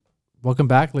Welcome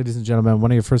back, ladies and gentlemen.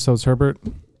 One of your first hosts, Herbert.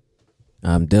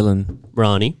 I'm Dylan.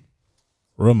 Ronnie.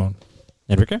 Ramon.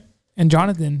 Enrique. And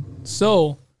Jonathan.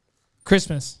 So,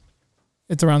 Christmas.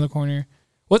 It's around the corner.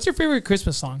 What's your favorite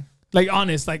Christmas song? Like,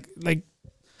 honest, like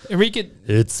Enrique.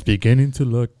 It's beginning to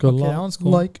look a that lot one's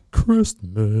cool. like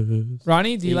Christmas.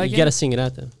 Ronnie, do you like it? You got to sing it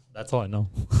out, though. That's all I know.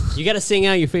 You got to sing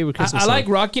out your favorite Christmas I song. like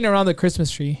rocking around the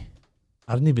Christmas tree.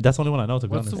 I don't even. That's the only one I know. To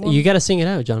be What's the honest, one? You got to sing it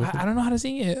out, Jonathan. I don't know how to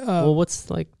sing it. Well, what's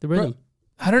like the rhythm?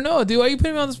 I don't know, dude. Why are you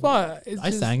putting me on the spot?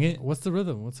 I sang it. What's the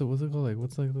rhythm? What's it called? Like,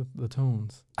 what's like the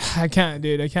tones? I can't,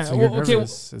 dude. I can't. So you're Okay,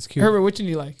 nervous. It's cute. Herbert, which one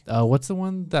do you like? What's the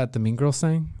one that the Mean Girls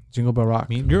sang? Jingle Bell Rock.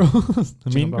 Mean Girls.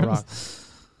 Jingle Bell Rock.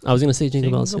 I was going to say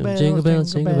Jingle Bells. Jingle bells, Jingle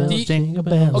Bells, jingle Jingle bells, Bells, jingle Jingle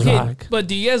Bells. Okay, Rock. but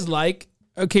do you guys like?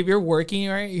 Okay, if you're working,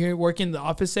 right? You're working in the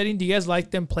office setting. Do you guys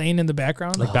like them playing in the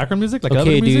background? Like background music. Like other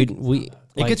Okay, music? dude. We It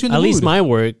like, gets you in the at least mood. my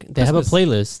work, they have a Christmas.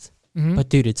 playlist. Mhm. But,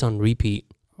 dude, it's on repeat.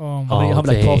 Oh my. How many? all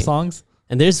Like day. 12 songs.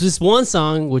 And there's this one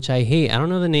song, which I hate. I don't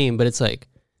know the name, but it's like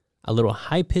a little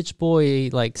high-pitched boy,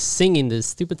 like, singing this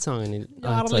stupid song. And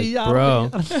it's like, bro.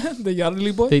 The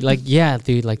Yodeling boy. They, like, yeah,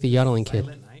 dude, like the yodeling kid.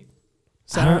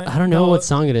 I don't know what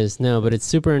song it is. No, but it's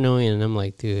super annoying. And I'm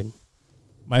like, dude.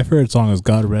 My favorite song is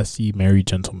 "God Rest Ye Merry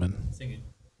Gentlemen."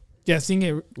 Yeah, sing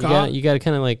it. You got to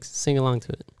kind of like sing along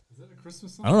to it.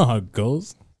 I don't know how it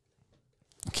goes.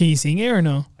 Can you sing it or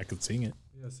no? I could sing it.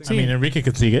 I Sing mean, it. Enrique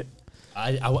could sing it.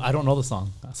 I don't know the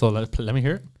song, so let me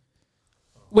hear it.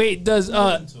 Wait, does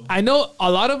I know a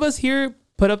lot of us here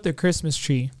put up the Christmas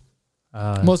tree.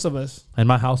 Most of us. And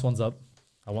my house one's up.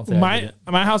 I won't say I did it.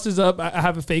 My house is up. I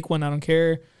have a fake one. I don't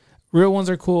care. Real ones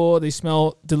are cool. They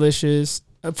smell delicious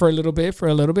for a little bit.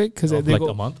 Because Oh, they like go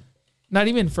a month. not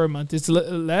even for a month. It's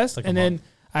less. Like a And then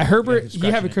month. Herbert, Yeah, you have a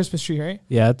scratching it. Christmas tree, right?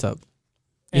 Yeah, it's up.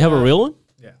 You have a And, real one?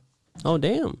 Yeah. Oh,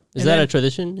 damn. Is And that then- a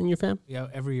tradition in your fam? Yeah,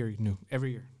 every year. New.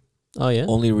 Every year. Oh, yeah?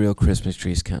 Only real Christmas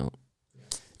trees count.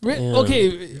 Damn. Okay,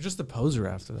 You're just a poser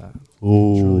after that.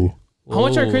 Ooh, how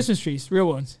much are Whoa. Christmas trees? Real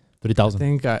ones. I 30,000.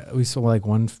 think we sold like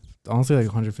honestly like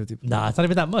 150. Nah, it's not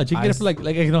even that much. You can get it for like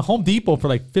in a Home Depot for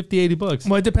like 50, 80 bucks.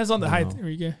 Well, it depends on the No. height.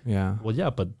 Enrique. Yeah. Well, yeah,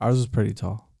 but Ours was pretty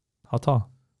tall. how tall?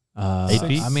 8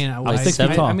 feet? I mean, I'm 6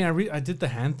 feet tall. I mean, I did the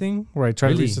hand thing where I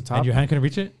tried to reach the top. And your hand can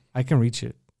reach it? I can reach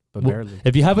it, but Well, barely.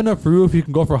 If you have enough roof, you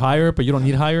can go for higher, but you don't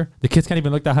need higher. The kids can't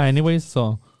even look that high anyways,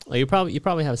 so. Oh, you probably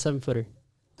have a 7-footer.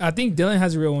 I think Dylan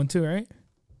has a real one too, right?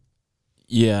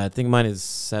 Yeah, I think mine is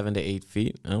 7 to 8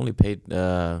 feet. I only paid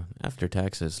after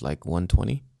taxes like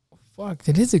 $120. Fuck,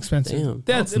 it is expensive. Damn.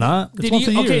 That's It's not. It's Did once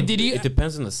you? a year. Okay, did you? It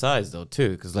depends on the size though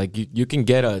too, because like you can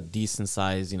get a decent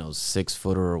size,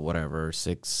 6-footer or whatever,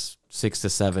 6 to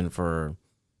 7 for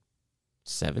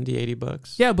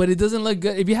 $70-$80. Yeah, but it doesn't look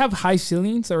good if you have high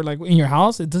ceilings or like in your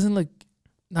house. It doesn't look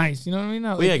nice. You know what I mean?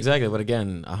 Well, yeah, exactly. But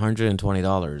again,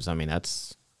 $120. I mean,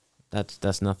 that's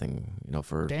nothing,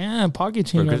 for. Damn, pocket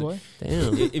change, my Chris- boy.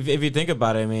 Damn. If you think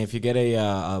about it, I mean, if you get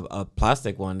a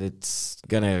plastic one, it's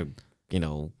gonna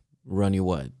run you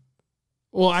what?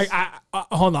 Well, I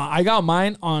hold on. I got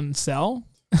mine on sale,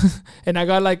 and I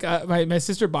got like my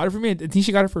sister bought it for me. I think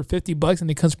she got it for $50, and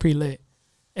it comes pre-lit.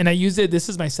 And I used it. This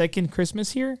is my second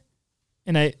Christmas here,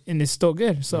 and it's still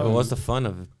good. So What's the fun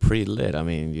of pre-lit? I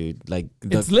mean, you like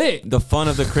it's lit. the fun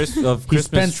of the He Christmas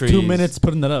spends trees. 2 minutes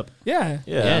putting it up. Yeah.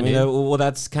 Yeah, Yeah, I mean, dude. well,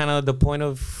 that's kind of the point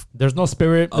of There's no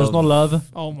spirit. There's no love.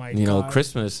 Oh my god.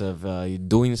 Christmas of you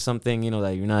doing something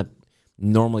that you're not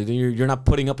normally doing. You're not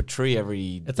putting up a tree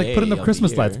every. It's like day putting up of the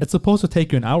Christmas year. lights. It's supposed to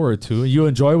take you an hour or two. You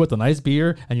enjoy with a nice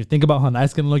beer, and you think about how nice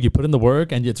it's gonna look. You put in the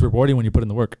work, and it's rewarding when you put in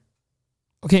the work.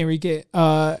 Okay, Enrique.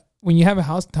 When you have a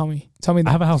house, tell me. I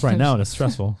have a house right now, and it's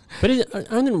stressful. But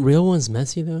aren't the real ones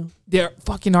messy, though? They're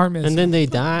fucking armors. And then they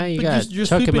die. You got to you're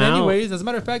chuck them sweeping out. anyways. As a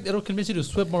matter of fact, it'll convince you to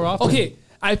sweep more often. Okay,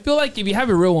 I feel like if you have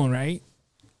a real one, right?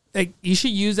 Like you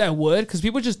should use that wood because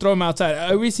people just throw them outside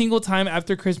every single time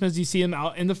after Christmas. You see them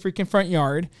out in the freaking front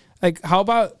yard. Like, how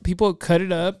about people cut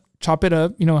it up, chop it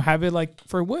up, have it like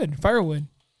for wood, firewood,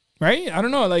 right? I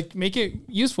don't know, like make it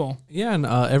useful. Yeah, and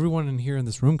everyone in here in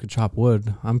this room could chop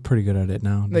wood. I'm pretty good at it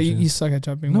now. No, you suck at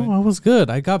chopping wood. No, I was good.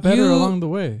 I got better You- along the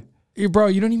way. Bro,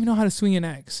 you don't even know how to swing an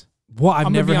axe. Well, I've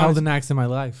I'm gonna never be held honest. an axe in my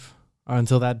life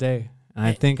until that day. And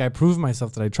I think I proved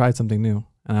myself that I tried something new.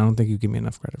 And I don't think you give me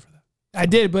enough credit for that. I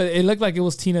did, but it looked like it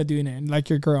was Tina doing it, like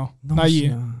your girl, not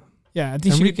you. Yeah, I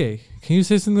think she. Enrique, can you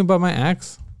say something about my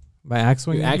axe? My axe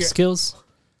swing? Your axe skills.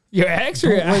 Your ex or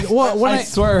your ex? I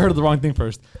swear I heard the wrong thing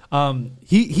first.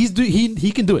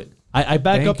 He can do it. I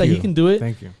back Thank up that you. he can do it.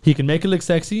 Thank you. He can make it look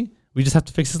sexy. We just have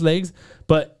to fix his legs,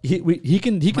 but he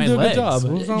can My do a legs? good job.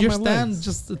 What was wrong Your with my stand legs?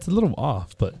 just it's a little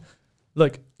off, but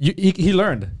look, he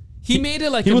learned. He made it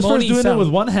like he a was first moaning doing sound. it with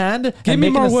one hand. Give and me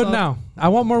making more a wood sound. now. I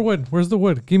want more wood. Where's the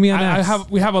wood? Give me an axe.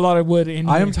 We have a lot of wood in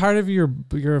I here. am tired of your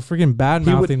freaking bad He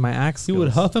would- mouthing my axe. He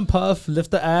would skills. huff and puff, lift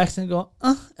the axe, and go,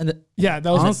 and then Yeah,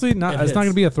 that was Honestly, not. it It's not hits.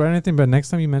 gonna be a threat or anything. But next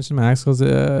time you mention my axe skills,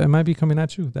 it might be coming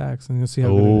at you with the axe, and you'll see how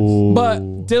good it is. But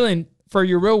Dylan, for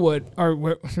your real wood or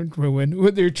real wood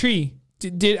with your tree,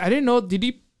 did I didn't know? Did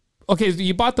you? Okay, so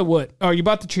you bought the wood or you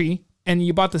bought the tree and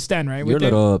you bought the stand, right? You're a with it?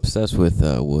 little obsessed with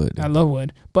wood. I love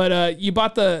wood, but you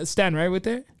bought the stand, right, with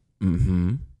it.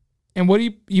 Mm-hmm. And what do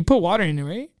you put water in it,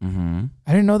 right? Mm-hmm.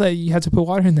 I didn't know that you had to put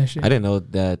water in that shit. I didn't know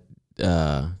that.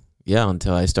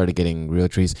 Until I started getting real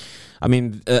trees. I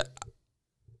mean,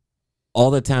 all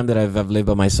the time that I've lived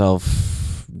by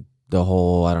myself, the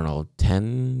whole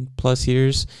 10+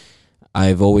 years,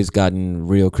 I've always gotten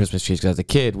real Christmas trees. Because as a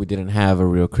kid, we didn't have a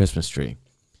real Christmas tree.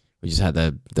 We just had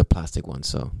the plastic one.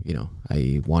 So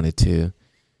I wanted to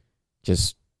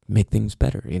just make things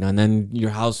better. And then your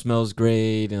house smells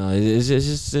great. It's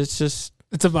just.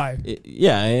 It's a vibe.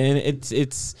 And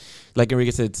it's like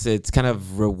Enrique said, it's kind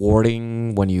of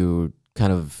rewarding when you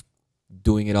kind of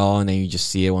doing it all and then you just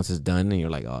see it once it's done and you're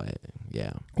like, oh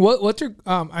yeah. What's your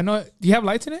I know. Do you have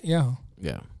lights in it? Yeah.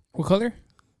 What color?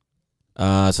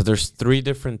 So there's 3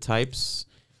 different types,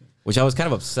 which I was kind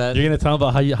of upset. you're gonna tell them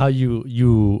about how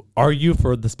you argue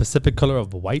for the specific color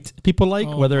of white people like,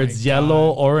 Oh whether my it's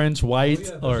yellow, God. orange, white,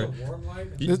 or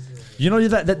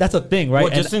that's a thing, right?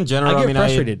 Well, just in general, I I get mean,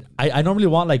 frustrated. I normally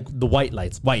want like the white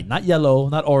lights, white, not yellow,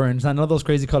 not orange, not none of those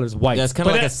crazy colors, white. Yeah, it's kind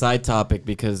of like a side topic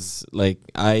because like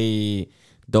I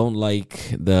don't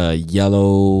like the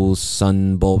yellow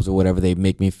sun bulbs or whatever. They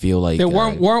make me feel like They're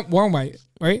warm white,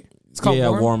 right? It's called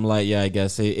warm light. Yeah, I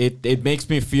guess it makes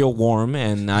me feel warm,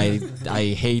 and I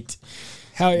hate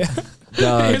Hell yeah.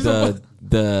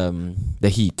 the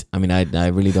heat. I mean, I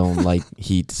really don't like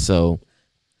heat. So,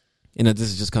 this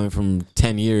is just coming from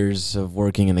 10 years of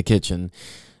working in the kitchen.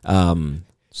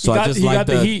 So I just like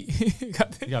the heat. You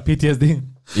got PTSD.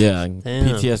 Yeah, Damn.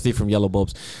 PTSD from yellow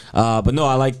bulbs. But no,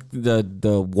 I like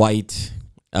the white.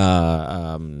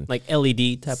 Like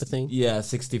LED type of thing. Yeah,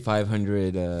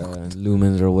 6,500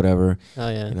 lumens or whatever. Oh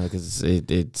yeah. Because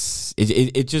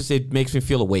it makes me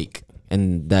feel awake,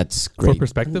 and that's For great.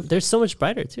 perspective, They're so much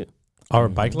brighter too. our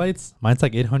bike lights, mine's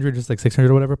like 800, just like 600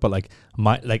 or whatever. But like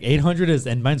 800 is,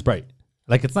 and mine's bright.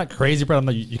 Like it's not crazy bright. I'm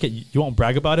not, you won't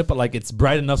brag about it, but like it's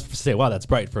bright enough to say, wow, that's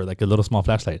bright for like a little small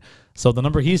flashlight. So the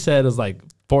number he said is like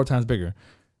 4 times bigger.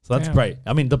 So that's Damn. bright.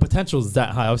 I mean, the potential is that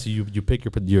high. Obviously, you pick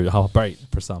your how bright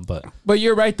for some, but But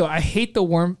you're right though. I hate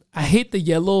the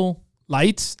yellow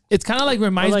lights. It's kind of like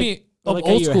reminds me of like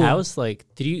old at your school. house. Like,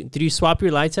 did you swap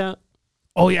your lights out?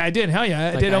 Oh yeah, I did. Hell yeah,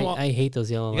 I Like, did. I hate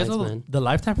those yellow you guys lights, know man. the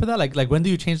lifetime for that. Like when do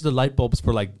you change the light bulbs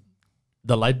for like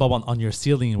the light bulb on your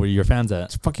ceiling where your fans at?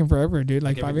 It's fucking forever, dude.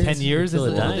 Like 5 years. 10 years Till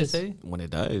is it what they dies. say. When it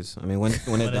dies. I mean, when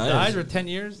When it dies. or 10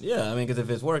 years. Yeah, I mean, because if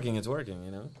it's working, it's working.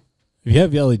 If you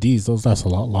have LEDs, those last a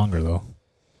lot longer though.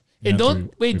 And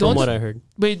don't From what I heard.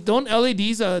 don't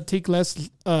LEDs take less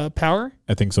power?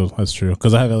 I think so. That's true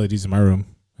because I have LEDs in my room.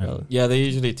 Oh. Yeah, they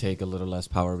usually take a little less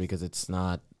power because it's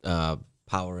not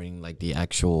powering like the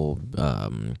actual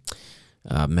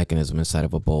mechanism inside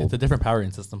of a bulb. It's a different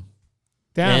powering system.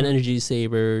 Damn. And energy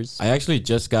savers. I actually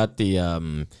just got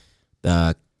the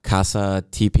Casa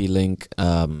TP Link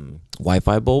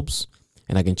Wi-Fi bulbs,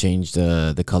 and I can change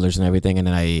the colors and everything. And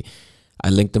then I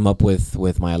linked them up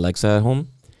with my Alexa at home,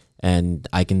 and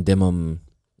I can dim them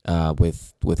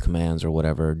with commands or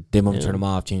whatever. Dim them, Yeah. turn them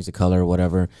off, change the color,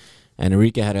 whatever. And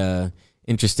Enrique had a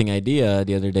interesting idea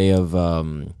the other day of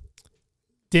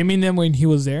dimming them when he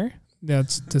was there.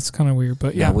 That's kind of weird,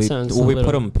 but yeah, we Sounds a put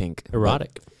little them pink,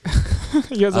 erotic.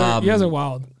 you guys are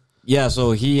wild. Yeah,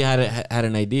 so he had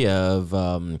an idea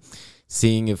of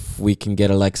seeing if we can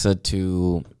get Alexa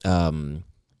to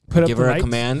Put up give the her a lights.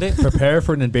 command. Prepare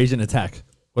for an invasion attack.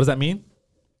 What does that mean?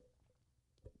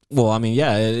 Well, I mean,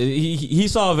 yeah, he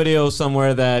saw a video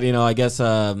somewhere that, I guess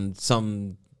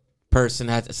some person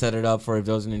had to set it up for if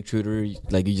there was an intruder.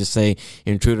 Like you just say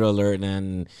intruder alert,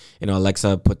 and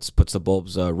Alexa puts the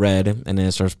bulbs red, and then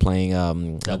it starts playing.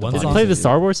 That one Did you song? play the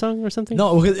Star Wars song or something?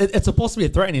 No, it's supposed to be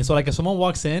threatening. So like if someone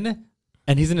walks in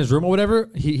and he's in his room or whatever,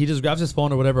 he just grabs his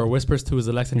phone or whatever, or whispers to his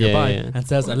Alexa nearby and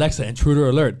says, Alexa, intruder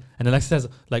alert. And Alexa says,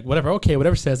 like, whatever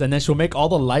says. And then she'll make all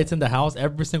the lights in the house,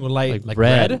 every single light, like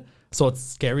red. So it's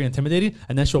scary, intimidating.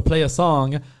 And then she'll play a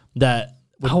song that...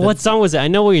 what song was it? I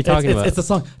know what you're talking about. It's a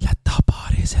song. Let the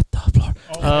bodies hit the floor.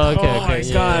 Oh, okay, Oh my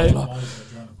okay. God. Yeah.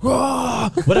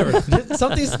 whatever,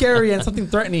 something scary and something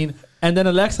threatening. And then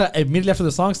Alexa, immediately after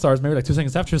the song starts, maybe like 2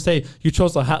 seconds after, say, you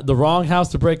chose the wrong house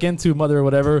to break into, mother, or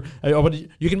whatever. Or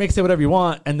you can say whatever you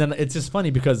want. And then it's just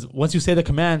funny because once you say the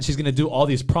command, she's going to do all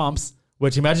these prompts,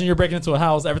 which imagine you're breaking into a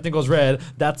house, everything goes red,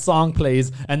 that song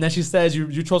plays. And then she says,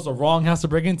 you chose the wrong house to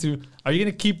break into. Are you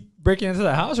going to keep breaking into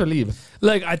the house or leave?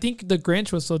 Like, I think the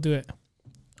Grinch will still do it.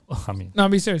 I mean, No,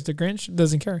 be serious. The Grinch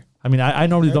doesn't care. I mean, I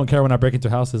normally don't care when I break into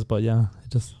houses, but yeah,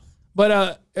 it just.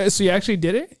 But so you actually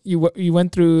did it? You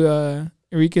went through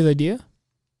Enrique's idea?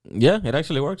 Yeah, it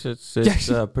actually works.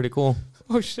 It's pretty cool.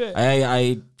 Oh shit!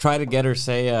 I try to get her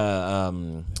say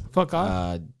Fuck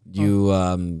off.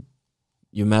 You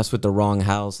mess with the wrong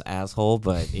house, asshole.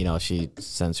 But she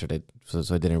censored it, so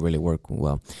it didn't really work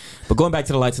well. But going back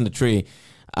to the lights in the tree,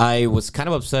 I was kind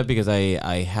of upset because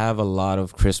I have a lot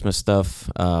of Christmas stuff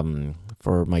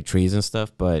for my trees and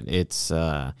stuff, but it's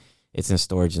in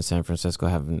storage in San Francisco.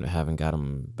 Haven't got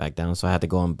them back down, so I had to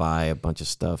go and buy a bunch of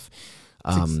stuff.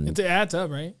 It adds up,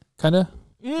 right? Kind of.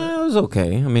 Yeah, it was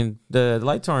okay. I mean, the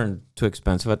lights aren't too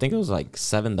expensive. I think it was like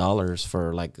 $7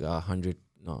 for like 100.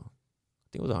 No, I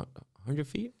think it was 100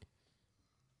 feet.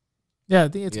 Yeah, I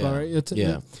think it's about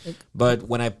right. But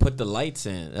when I put the lights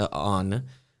on,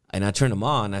 and I turned them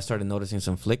on, I started noticing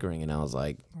some flickering, and I was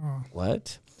like,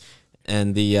 "What?"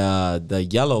 And the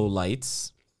yellow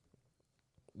lights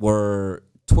were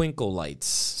twinkle lights,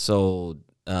 so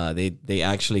they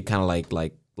actually kind of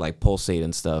like pulsate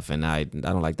and stuff, and I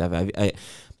don't like that.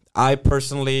 I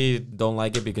personally don't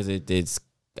like it because it's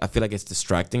I feel like it's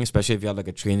distracting, especially if you have like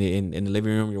a tree in the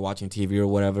living room, you're watching TV or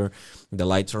whatever, the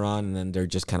lights are on and then they're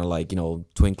just kind of like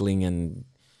twinkling, and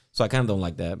so I kind of don't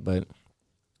like that. But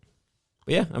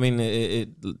yeah, I mean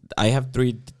I have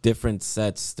 3 different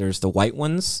sets. There's the white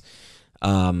ones,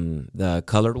 the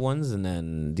colored ones, and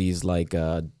then these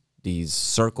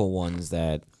circle ones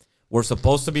that were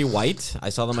supposed to be white. I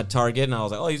saw them at Target, and I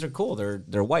was like, "Oh, these are cool.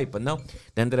 They're white," but no,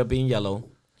 they ended up being yellow.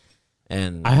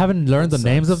 And I haven't learned the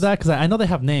names of that because I know they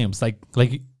have names. Like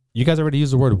you guys already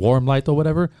used the word warm light or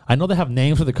whatever. I know they have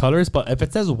names for the colors, but if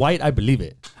it says white, I believe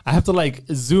it. I have to like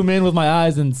zoom in with my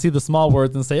eyes and see the small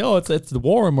words and say, "Oh, it's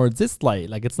warm or it's this light."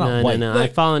 Like it's not white. No,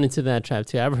 I've fallen into that trap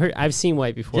too. I've seen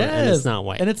white before, and it's not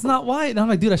white. And it's not white. And I'm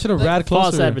like, dude, I should have read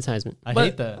closer. False advertisement. I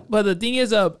hate that. But the thing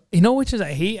is, which is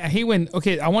I hate when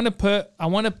I want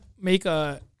to make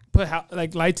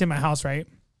like lights in my house, right?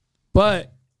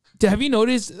 But have you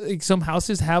noticed like some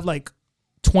houses have like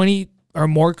 20 or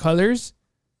more colors?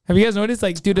 Have you guys noticed?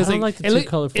 Like, dude, it's like the two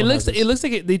colorful. It looks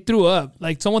like they threw up.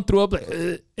 Like someone threw up, like,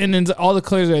 and then all the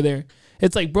colors are there.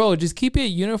 It's like, bro, just keep it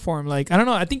uniform. Like, I don't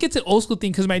know. I think it's an old school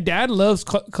thing because my dad loves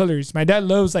colors. My dad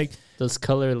loves like those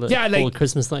color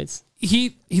Christmas lights.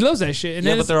 He loves that shit.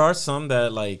 And but there are some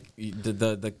that like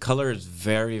the color is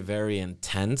very, very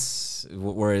intense,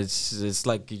 where it's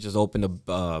like you just open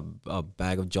a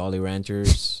bag of Jolly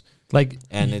Ranchers. Like,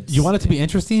 and you want it to be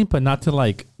interesting, but not to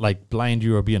like blind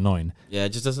you or be annoying. Yeah, it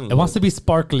just doesn't. It wants to be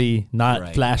sparkly,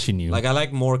 not flashing you. Like I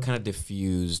like more kind of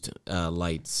diffused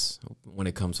lights when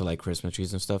it comes to like Christmas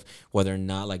trees and stuff, where they're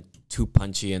not like too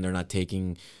punchy and they're not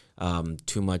taking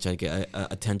too much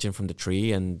attention from the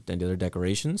tree and the other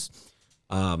decorations.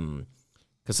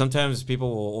 Because sometimes people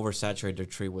will oversaturate their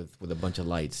tree with a bunch of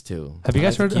lights too. Have you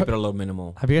guys heard? Keep it a little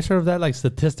minimal. Have you guys heard of that like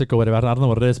statistic or whatever? I don't know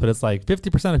what it is, but it's like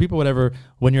 50% of people, whatever,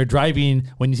 when you're driving,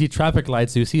 when you see traffic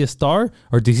lights, do you see a star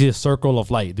or do you see a circle of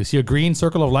light? Do you see a green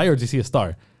circle of light or do you see a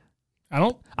star?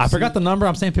 I forgot the number.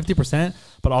 I'm saying 50%,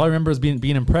 but all I remember is being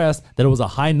impressed that it was a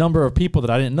high number of people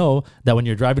that I didn't know that when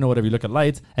you're driving or whatever, you look at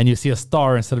lights and you see a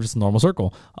star instead of just a normal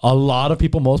circle.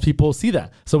 Most people see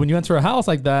that. So when you enter a house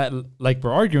like that, like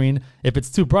we're arguing, if it's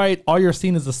too bright, all you're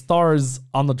seeing is the stars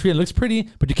on the tree. It looks pretty,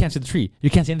 but you can't see the tree. You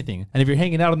can't see anything. And if you're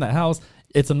hanging out in that house,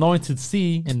 it's annoying to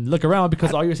see and look around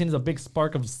because all you're seeing is a big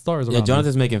spark of stars around. Yeah,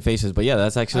 Jonathan's making faces, but yeah,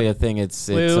 that's actually a thing.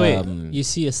 Wait. You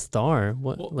see a star?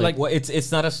 What?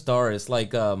 It's not a star. It's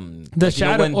like the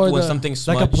shadow when something's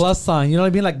smudged. Like a plus sign. You know what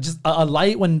I mean? Like just a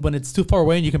light when it's too far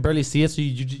away and you can barely see it, so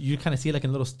you kind of see it like a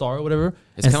little star or whatever.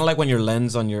 It's kind of like when your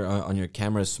lens on your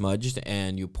camera is smudged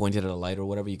and you point it at a light or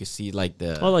whatever. You can see like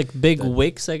big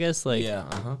wicks, I guess. Like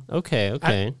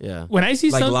Okay. Yeah. When I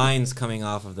see like lines coming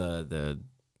off of the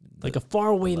like a far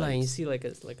away line, you see like a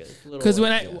little. Because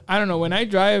when I don't know, when I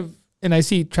drive and I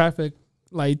see traffic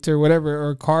lights or whatever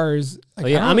or cars.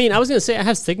 Like, I mean, I was gonna say I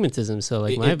have stigmatism, so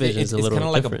like my vision is a little. It's kind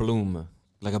of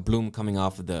like a bloom coming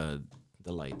off of the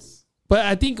lights. But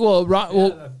I think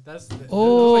That's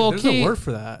Oh, there's okay. a word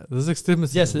for that. There's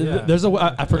extremism. Yes, Yeah. there's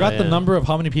I forgot the Yeah. number of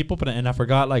how many people, and I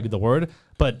forgot like the word,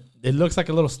 but it looks like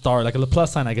a little star, like a little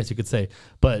plus sign, I guess you could say.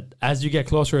 But as you get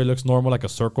closer, it looks normal, like a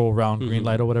circle, round, green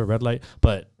light or whatever, red light.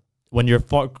 But when you're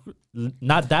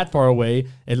not that far away,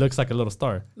 it looks like a little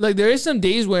star. like there is some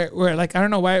days where like I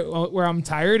don't know why where I'm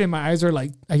tired and my eyes are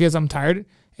like I guess I'm tired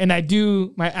and I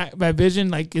do my vision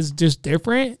like is just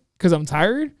different because I'm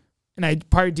tired and I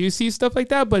probably do see stuff like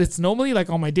that, but it's normally like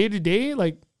on my day to day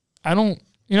like I don't,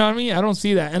 you know what I mean? I don't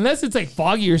see that unless it's like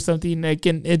foggy or something like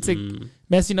and it's like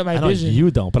messing up my I know vision.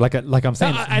 you don't, but like I'm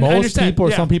saying, I most understand, people or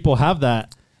yeah. some people have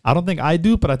that. I don't think I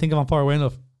do, but I think if I'm far away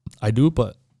enough, I do.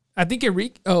 But I think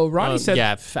Ronnie said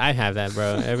yeah, I have that,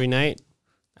 bro. Every night,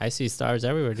 I see stars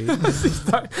everywhere, dude. in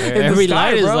the Every sky,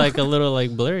 light is bro. like a little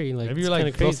like blurry. Like maybe you're it's like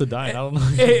kinda close crazy. to dying. I don't know.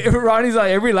 Hey, Ronnie's like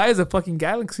every light is a fucking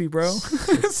galaxy, bro.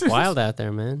 It's wild out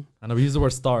there, man. I know we use the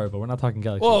word star, but we're not talking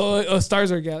galaxies. Well,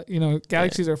 stars are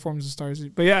galaxies are forms of stars.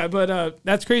 But yeah,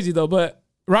 that's crazy though. But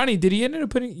Ronnie, did he end up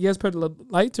putting you guys put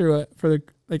lights or what for the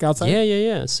like outside?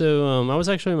 Yeah. So I was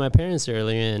actually with my parents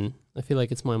earlier, and I feel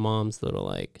like it's my mom's little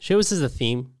like she always has a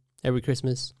theme every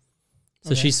Christmas,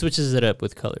 so she switches it up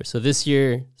with color. So this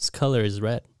year's color is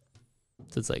red.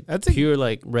 So it's like pure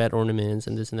like red ornaments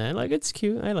and this and that. Like it's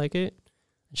cute. I like it.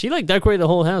 She like decorated the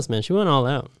whole house, man. She went all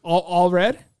out. All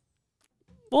red.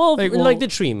 Well, Like, like the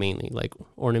tree mainly, like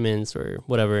ornaments or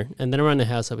whatever. And then around the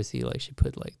house, obviously, like she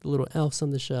put like the little elves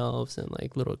on the shelves and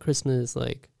like little Christmas,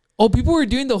 like. Oh, people were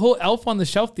doing the whole elf on the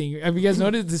shelf thing. Have you guys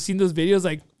noticed? Seen those videos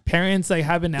like parents like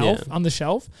have an elf on the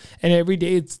shelf, and every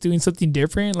day it's doing something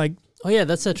different. Like, Oh yeah,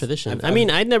 that's a tradition. I mean,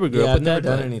 I never grew up I've with never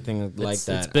that. done anything like it's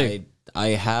that. big. I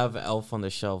have Elf on the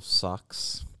Shelf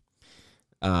socks.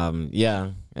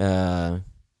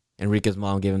 Enrique's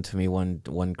mom gave them to me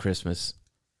one Christmas,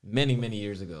 many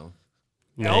years ago.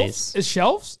 Nice. elves,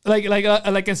 shelves,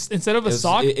 instead of a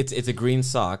sock. It's a green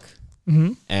sock,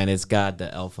 Mm-hmm. and it's got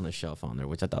the Elf on the Shelf on there,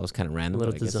 which I thought was kind of random.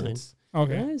 Little but I guess design. it's-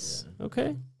 Okay. Nice.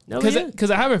 Okay. No,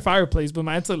 Because I have a fireplace, but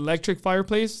mine's an electric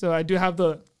fireplace, so I do have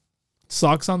the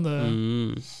socks on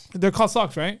the. They're called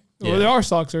socks, right? Yeah. Well, there are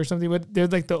socks or something, but they're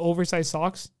like the oversized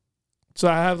socks. So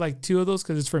I have like 2 of those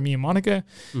because it's for me and Monica.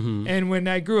 Mm-hmm. And when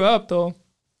I grew up, though,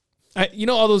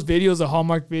 all those videos, the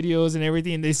Hallmark videos and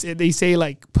everything. They say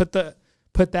like put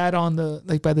that on the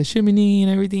like by the chimney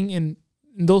and everything, and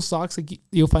those socks like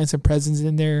you'll find some presents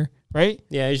in there, right?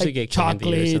 Yeah, I usually Like get candy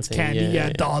or chocolates, something. candy, Yeah.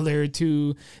 $1 or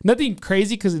 $2. Nothing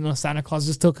crazy because Santa Claus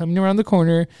is still coming around the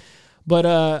corner. But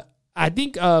I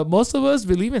think most of us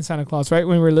believe in Santa Claus, right?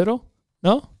 When we were little,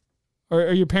 no?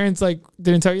 Or your parents like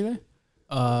didn't tell you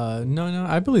that? No,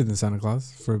 I believed in Santa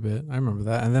Claus for a bit. I remember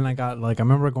that. And then I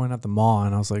remember going at the mall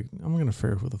and I was like, I'm going to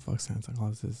figure who the fuck Santa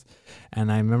Claus is. And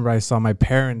I remember I saw my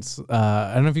parents,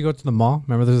 I don't know if you go to the mall,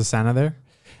 remember there's a Santa there?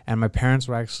 And my parents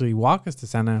would actually walk us to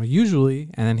Santa usually,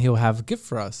 and then he'll have a gift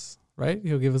for us, right?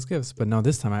 He'll give us gifts. But no,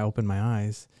 this time I opened my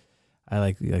eyes. I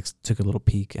like took a little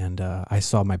peek and I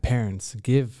saw my parents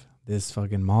give this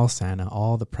fucking mall Santa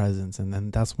all the presents. And then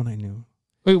that's when I knew.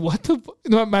 Wait, what the?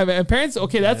 No, my parents.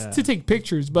 Okay, that's Yeah. to take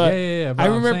pictures, but yeah. But I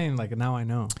I'm remember, saying, like, now I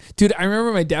know. dude. I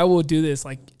remember my dad will do this.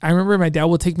 Like, I remember my dad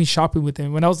will take me shopping with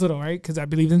him when I was little, right? Because I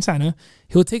believed in Santa.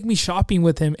 He'll take me shopping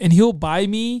with him, and he'll buy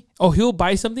me. Oh, he'll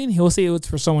buy something. He'll say it's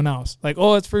for someone else. Like,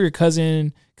 oh, it's for your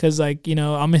cousin, because like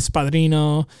I'm his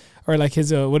padrino, or like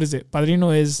his what is it? Padrino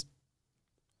is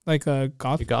like a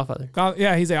Your godfather.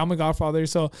 yeah, he's like, I'm a godfather.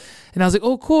 So, and I was like,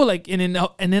 oh, cool. Like, and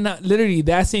then literally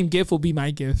that same gift will be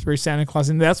my gift for Santa Claus.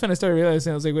 And that's when I started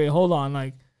realizing, I was like, wait, hold on.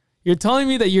 Like, you're telling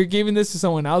me that you're giving this to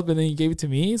someone else, but then you gave it to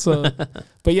me. So,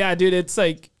 but yeah, dude, it's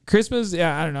like Christmas.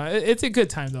 Yeah, I don't know. It's a good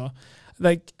time though.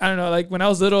 Like, I don't know. Like when I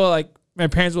was little, like my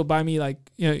parents would buy me like,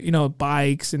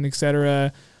 bikes and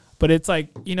etc. But it's like,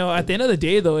 at the end of the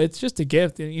day, though, it's just a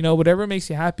gift. And, whatever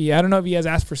makes you happy. I don't know if you guys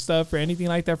ask for stuff or anything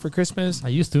like that for Christmas. I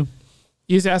used to. You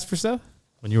used to ask for stuff?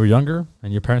 When you were younger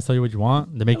and your parents tell you what you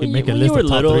want, they make a When list you were of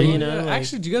top little, 3. like-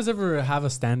 Actually, do you guys ever have a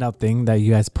standout thing that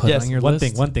you guys put Yes, on your one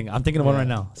list? thing. I'm thinking of one right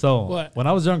now. So What? when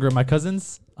I was younger, my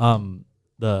cousins,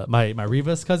 my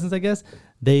Rivas cousins, I guess,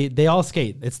 they all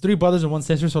skate. It's 3 brothers and 1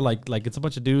 sister, so like it's a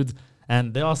bunch of dudes,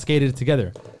 and they all skated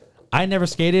together. I never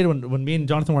skated when me and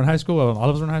Jonathan were in high school. Or all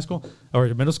of us were in high school or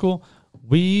middle school.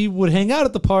 We would hang out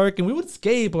at the park and we would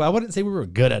skate, but I wouldn't say we were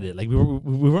good at it. Like we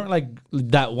weren't like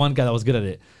that one guy that was good at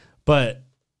it. But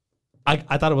I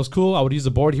thought it was cool. I would use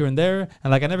a board here and there,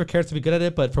 and like I never cared to be good at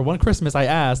it. But for one Christmas, I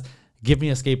asked, "Give me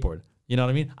a skateboard." You know what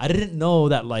I mean? I didn't know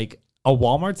that like a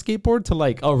Walmart skateboard to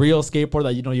like a real skateboard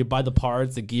that you buy the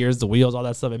parts, the gears, the wheels, all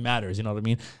that stuff. It matters. You know what I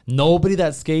mean? Nobody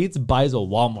that skates buys a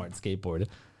Walmart skateboard.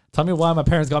 Tell me why my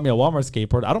parents got me a Walmart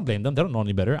skateboard. I don't blame them. They don't know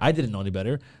any better. I didn't know any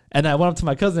better. And I went up to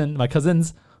my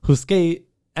cousins who skate,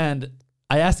 and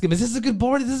I asked him, "Is this a good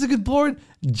board? Is this a good board?"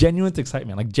 Genuine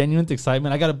excitement.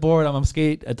 I got a board. I'm on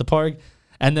skate at the park.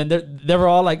 And then they were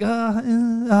all like,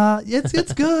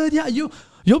 it's good. Yeah,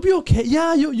 you'll be okay.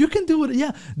 Yeah, you can do it.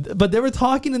 Yeah. But they were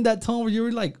talking in that tone where you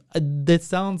were like, that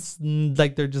sounds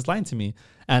like they're just lying to me.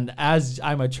 And as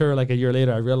I mature, like a year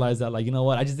later, I realized that, like, you know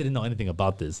what? I just didn't know anything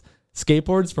about this.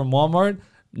 Skateboards from Walmart,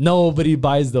 nobody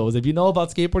buys those. If you know about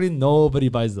skateboarding, nobody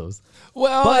buys those.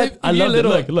 Well, but I love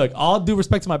it. Look, all due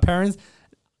respect to my parents,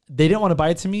 they didn't want to buy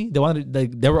it to me.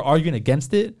 They were arguing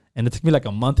against it. And it took me like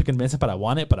a month to convince them, but I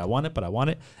want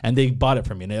it. And they bought it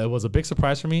for me. And it was a big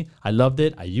surprise for me. I loved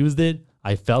it. I used it.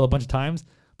 I fell a bunch of times.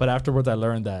 But afterwards, I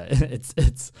learned that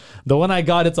it's the one I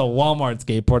got. It's a Walmart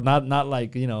skateboard, not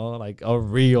like, you know, like a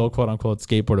real quote unquote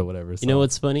skateboard or whatever. So you know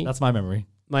what's funny? That's my memory.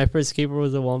 My first skateboard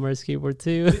was a Walmart skateboard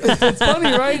too. It's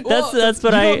funny, right? That's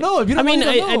what I don't know.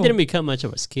 I didn't become much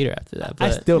of a skater after that. But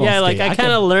I still don't skate. like I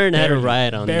kind of learned how to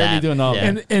ride on barely that. doing all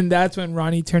that. And that's when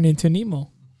Ronnie turned into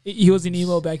Nemo. He was an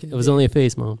emo back in the It was day. only a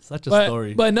face, Mom. Such a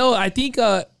story. But no, I think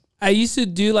I used to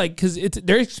do like, because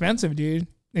they're expensive, dude.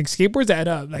 Like skateboards add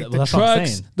up. Like Well, the that's what I'm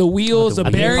trucks, saying. the wheels, the I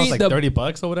think it bearing. costs like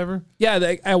 $30 or whatever. Yeah,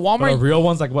 like at But a Walmart, real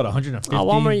one's like what, 150 Oh,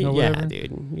 Walmart, or yeah, whatever?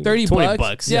 dude. 30 $20.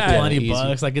 bucks. Yeah, Yeah, $20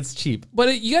 easy. like it's cheap.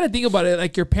 but you got to think about it.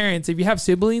 Like your parents, if you have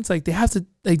siblings, like they have to,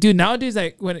 like, dude, nowadays,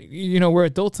 like when, you know, we're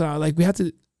adults now, like we have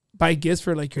to buy gifts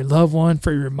for like your loved one,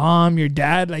 for your mom, your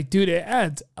dad. Like, dude, it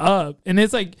adds up. And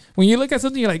it's like, when you look at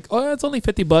something, you're like, oh, it's only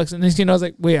 $50. And then, you know, I was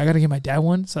like, wait, I got to get my dad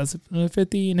one. So that's another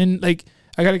 50. And then like,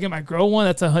 I got to get my girl one.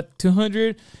 That's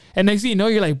 200. And next thing you know,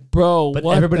 you're like, bro, But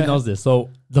what everybody knows this. So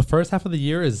the first half of the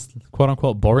year is quote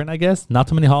unquote boring, I guess. Not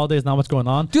too many holidays, not much going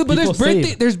on. Dude, but People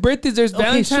there's birthdays, there's Okay,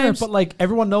 Valentine's. sure, but like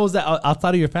everyone knows that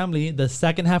outside of your family, the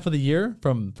second half of the year,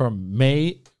 from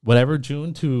May, whatever,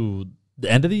 June to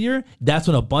the end of the year, that's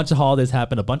when a bunch of holidays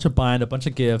happen, a bunch of buying, a bunch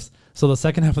of gifts. So the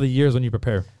second half of the year is when you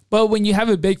prepare. But when you have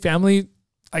a big family,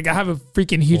 like I have a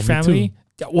freaking huge Well, me family. too.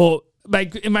 Yeah, well,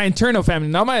 like in my internal family,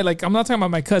 not my, like, I'm not talking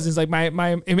about my cousins, like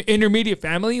my intermediate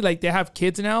family, like they have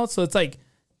kids now. So it's like,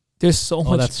 there's so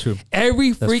much. That's true.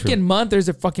 Every That's freaking true. month, there's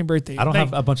a fucking birthday. I don't Like,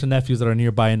 have a bunch of nephews that are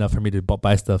nearby enough for me to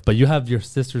buy stuff, but you have your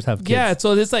sisters have kids. yeah,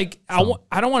 so it's like, I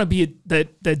don't want to be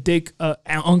that dick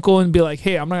uncle and be like,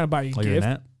 hey, I'm not going to buy you a Oh, you're gift.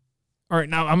 an aunt? Or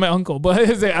no, I'm my uncle. But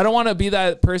it's like, I don't want to be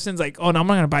that person's like, oh, no, I'm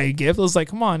not going to buy you a gift. It was like,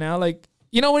 come on now. Like,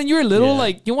 you know, when you were little, Yeah.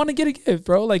 like, you want to get a gift,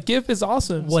 bro. Like, gift is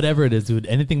awesome. Whatever it is, dude.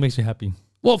 Anything makes you happy.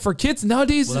 Well, for kids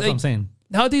nowadays, Well, that's like, what I'm saying.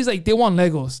 nowadays, like, they want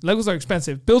Legos. Legos are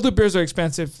expensive. Build-A-Bears are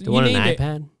expensive. You want an name it.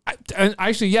 iPad?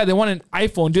 Actually, yeah, they want an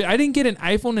iPhone. Dude, I didn't get an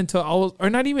iPhone until I was, or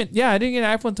not even, yeah, I didn't get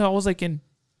an iPhone until I was like in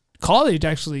college,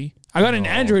 actually. I got an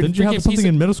Android. Didn't you have freaking something piece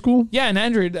in middle school? yeah, an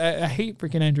Android. I hate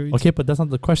freaking Androids. Okay, but that's not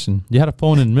the question. You had a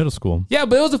phone in middle school. Yeah,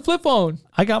 but it was a flip phone.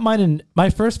 I got mine in my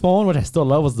first phone, which I still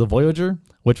love, was the Voyager,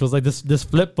 which was like this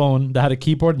flip phone that had a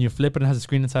keyboard and you flip it and it has a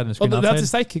screen inside and a Oh, screen but outside.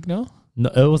 that's a sidekick, no? No,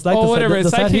 it was like Oh, whatever, The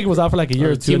Sidekick- Sidekick was out for like a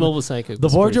year or two. T-Mobile Psychic. The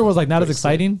Voyager was like not as pretty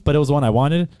exciting, but it was the one I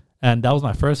wanted, and that was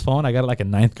my first phone. I got it like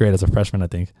in 9th grade as a freshman, I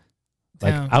think.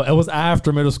 Like Damn. it was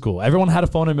after middle school. Everyone had a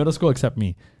phone in middle school except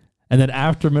me. And then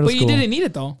after middle But school, you didn't need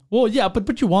it though. well, yeah,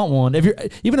 but you want one. If you're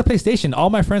even a PlayStation, all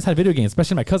my friends had video games,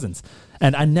 especially my cousins,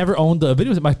 and I never owned the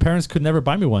videos. My parents could never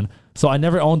buy me one, so I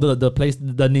never owned the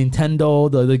Nintendo,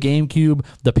 the GameCube,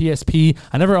 the PSP.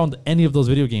 I never owned any of those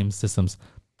video game systems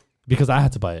because I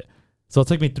had to buy it. So it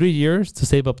took me 3 years to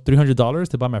save up $300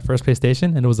 to buy my first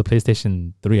PlayStation, and it was a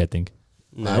PlayStation 3, I think.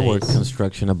 Nice. I worked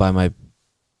construction to buy my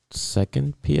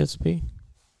second PSP.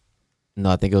 No,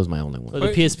 I think it was my only one. Oh, the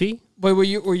PSP? But were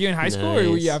you in high school or were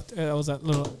you Nice. after? That was that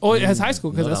little. Oh, it has high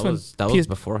school because No, that's that when was PS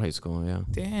before high school. Yeah.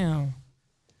 Damn,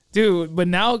 dude. But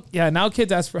now, yeah, now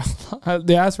kids ask for a lot.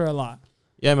 They ask for a lot.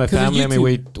 Yeah, my 'Cause of family. I mean,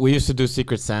 YouTube. we used to do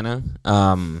Secret Santa.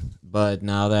 But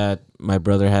now that my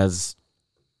brother has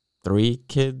 3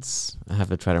 kids, I have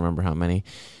to try to remember how many.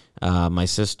 My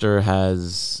sister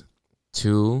has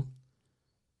 2,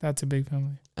 That's a big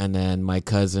family. and then my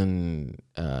cousin,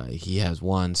 he has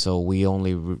 1. So we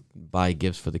only buy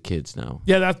gifts for the kids now.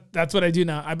 Yeah, that's what I do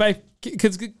now. I buy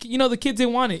because you know the kids they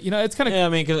want it. You know, it's kind of Yeah, I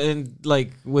mean, 'cause and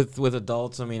like with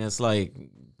adults, I mean, it's like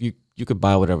you could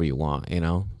buy whatever you want, you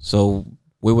know. So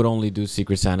we would only do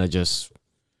Secret Santa just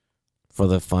for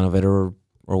the fun of it or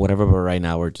whatever. But right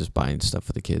now, we're just buying stuff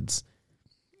for the kids.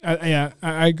 yeah,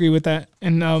 I agree with that.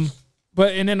 And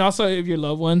but and then also if your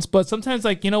loved ones. But sometimes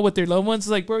like, you know, with their loved ones,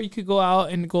 it's like, bro, you could go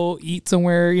out and go eat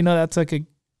somewhere. You know, that's like a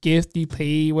gift. You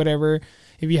pay whatever.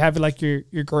 If you have like your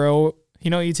girl,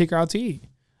 you know, you take her out to eat.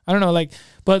 I don't know, like,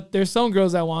 but there's some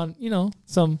girls that want, you know,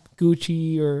 some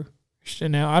Gucci or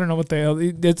Chanel. I don't know what the hell.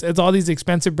 It's all these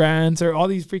expensive brands or all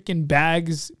these freaking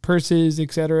bags, purses,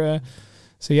 etc.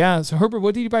 So yeah. So Herbert,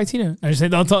 what did you buy Tina? I just say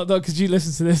don't talk because she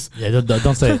listens to this. Yeah,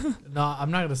 don't say it. No, I'm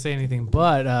not gonna say anything.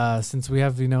 But since we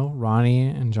have Ronnie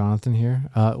and Jonathan here,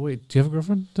 wait, do you have a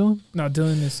girlfriend, Dylan? No,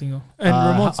 Dylan is single. And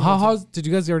Ramon's single. How did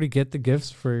you guys already get the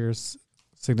gifts for your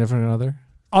significant other?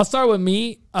 I'll start with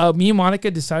me. Me and Monica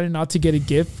decided not to get a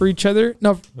gift for each other.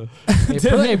 No,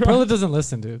 Hey, Perla doesn't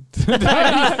listen, dude. You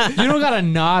don't gotta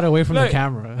nod away from the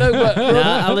camera.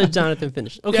 I'll let Jonathan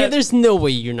finish. Okay, there's no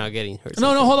way you're not getting her.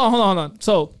 No, hold on.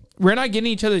 So we're not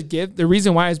getting each other's gift. The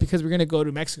reason why is because we're gonna go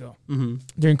to Mexico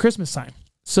during Christmas time.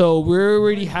 So we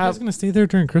already have. You guys gonna stay there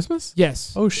during Christmas?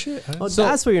 Yes. Oh shit. Oh, so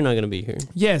that's why you're not gonna be here.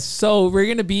 Yes. So we're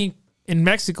gonna be in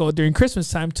Mexico during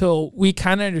Christmas time till we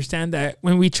kind of understand that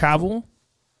when we travel,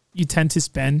 you tend to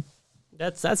spend.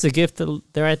 That's a gift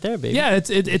right there, baby. Yeah, it's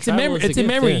a memory. It's a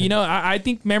memory. Yeah. I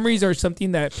think memories are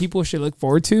something that people should look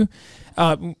forward to.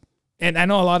 And I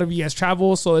know a lot of you guys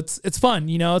travel, so it's fun,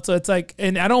 So it's like,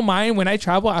 and I don't mind when I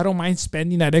travel. I don't mind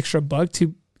spending that extra buck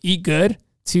to eat good,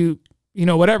 to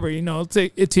whatever,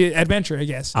 to adventure, I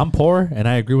guess. I'm poor, and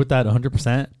I agree with that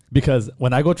 100%. Because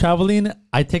when I go traveling,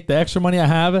 I take the extra money I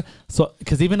have. So,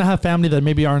 because even I have family that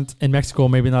maybe aren't in Mexico,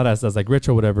 maybe not as like rich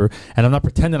or whatever. And I'm not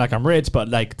pretending like I'm rich, but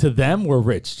like to them, we're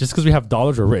rich. Just because we have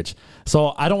dollars, we're rich.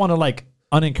 So I don't want to like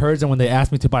unencourage them when they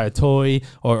ask me to buy a toy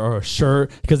or a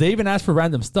shirt. Because they even ask for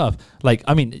random stuff. Like,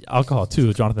 I mean, alcohol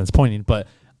too, Jonathan's pointing. But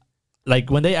like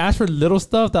when they ask for little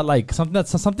stuff that like something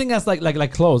that's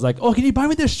like clothes. Like, oh, can you buy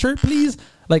me this shirt, please?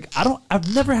 Like,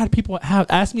 I've never had people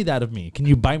ask me that of me. Can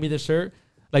you buy me this shirt?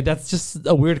 Like, that's just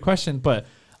a weird question, but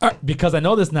because I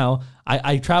know this now,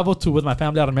 I travel with my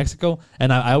family out of Mexico,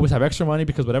 and I always have extra money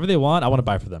because whatever they want, I want to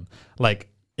buy for them. Like,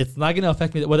 it's not going to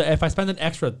affect me. Whether if I spend an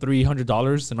extra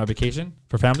 $300 in my vacation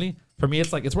for family, for me,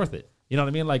 it's like, it's worth it. You know what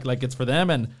I mean? Like it's for them,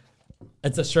 and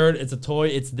it's a shirt, it's a toy,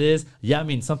 it's this. Yeah, I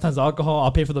mean, sometimes alcohol,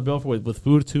 I'll pay for the bill with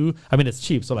food too. I mean, it's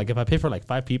cheap. So, like, if I pay for like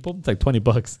 5 people, it's like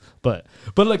 $20. But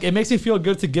look, it makes me feel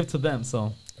good to give to them,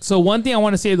 So one thing I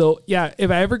want to say though, yeah, if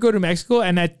I ever go to Mexico,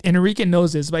 and Enrique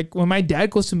knows this, like when my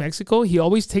dad goes to Mexico, he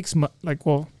always takes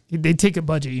they take a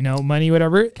budget, money,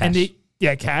 whatever, cash.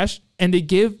 And cash, and they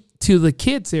give to the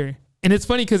kids there. And it's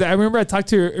funny because I remember I talked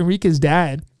to Enrique's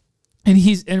dad, and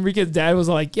Enrique's dad was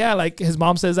like, yeah, like his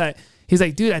mom says that. He's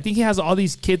like, dude, I think he has all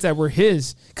these kids that were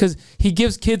his because he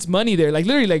gives kids money there. Like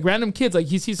literally like random kids. Like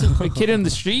he sees a kid in the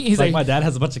street. He's like, my dad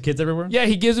has a bunch of kids everywhere. Yeah,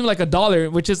 he gives him like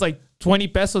 $1, which is like 20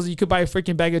 pesos. You could buy a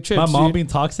freaking bag of chips. My mom being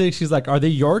toxic. She's like, are they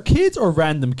your kids or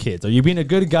random kids? Are you being a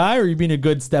good guy or are you being a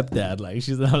good stepdad? Like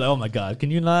she's like, oh my God,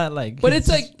 can you not like? But it's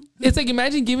like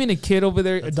imagine giving a kid over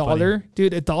there $1, funny.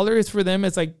 Dude. $1 is for them.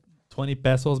 It's like 20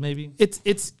 pesos maybe.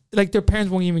 It's like their parents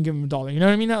won't even give them $1. You know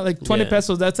what I mean? Not like 20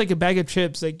 pesos. That's like a bag of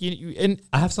chips. Like and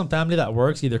I have some family that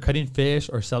works either cutting fish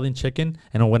or selling chicken.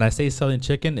 And when I say selling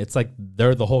chicken, it's like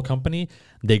they're the whole company.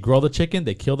 They grow the chicken,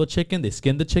 they kill the chicken, they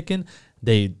skin the chicken,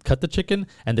 they cut the chicken,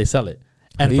 and they sell it.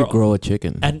 And how do you grow a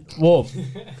chicken? And well,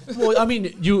 I mean,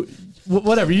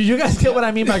 whatever. You guys get what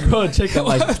I mean by grow a chicken.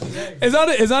 Like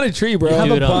it's not a tree, bro. You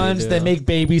have a bunch. They make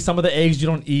babies. Some of the eggs you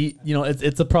don't eat.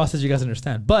 It's a process you guys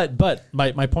understand. But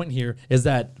my point here is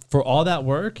that for all that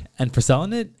work and for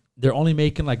selling it, they're only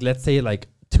making like, let's say like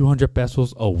 200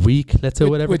 pesos a week. Let's say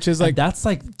whatever, which is like that's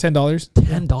like $10.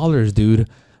 $10, dude.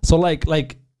 So like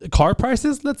car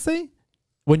prices, let's say.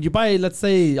 When you buy, let's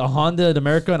say, a Honda in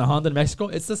America and a Honda in Mexico,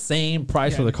 it's the same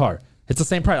price for the car. It's the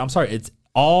same price. I'm sorry. It's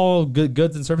all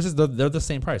goods and services. They're the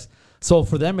same price. So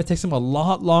for them, it takes them a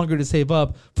lot longer to save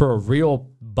up for a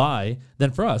real buy than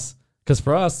for us. Because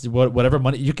for us, whatever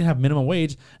money, you can have minimum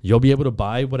wage. You'll be able to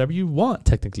buy whatever you want,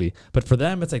 technically. But for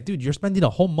them, it's like, dude, you're spending a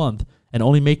whole month and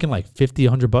only making like $50,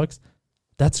 $100.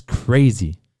 That's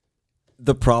crazy.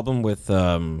 The problem with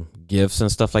gifts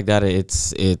and stuff like that,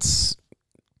 it's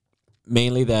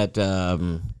mainly that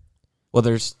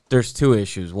there's 2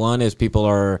 issues. One is people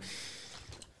are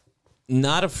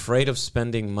not afraid of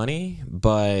spending money,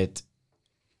 but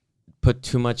put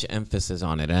too much emphasis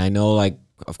on it. And I know, like,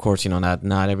 of course,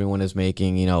 not everyone is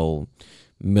making,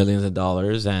 millions of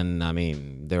dollars. And I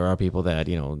mean, there are people that,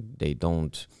 they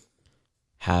don't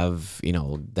have,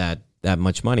 that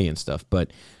much money and stuff.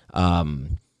 But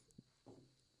I'm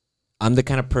the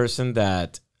kind of person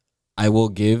that I will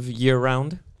give year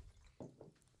round.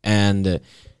 And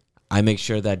I make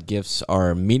sure that gifts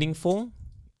are meaningful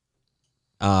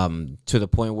to the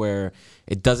point where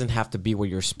it doesn't have to be where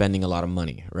you're spending a lot of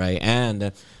money, right?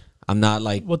 And I'm not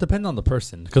like... Well, depending on the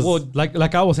person. Because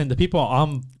like I was saying, the people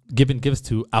I'm giving gifts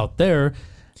to out there,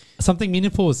 something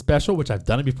meaningful is special, which I've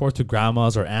done it before to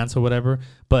grandmas or aunts or whatever.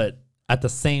 But at the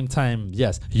same time,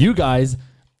 yes, you guys,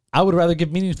 I would rather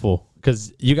give meaningful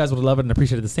because you guys would love it and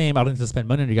appreciate it the same. I don't need to spend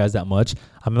money on you guys that much.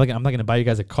 I'm not going to buy you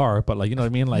guys a car, but like, you know what I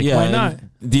mean? Like, yeah, why not?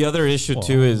 The other issue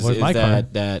too is my car?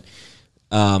 that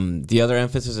the other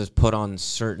emphasis is put on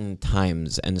certain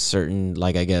times and certain,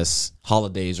 like, I guess,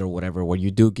 holidays or whatever, where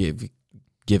you do give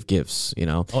gifts, you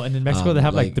know. Oh, and in Mexico, they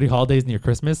have like 3 holidays near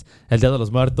Christmas. El Dia de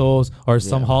los Muertos, or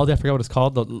some holiday, I forgot what it's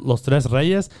called, Los Tres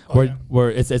Reyes,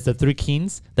 where it's the 3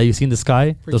 kings that you see in the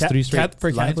sky, For those 3 straight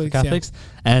for lines for Catholics, Catholics.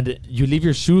 And you leave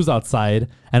your shoes outside,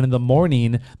 and in the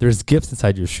morning, there's gifts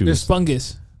inside your shoes. There's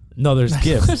fungus. No, there's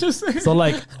gifts. So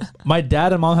like, my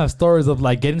dad and mom have stories of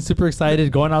like getting super excited,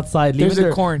 going outside, leaving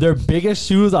There's a corn. their biggest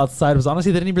shoes outside. Because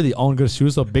honestly, they didn't really own good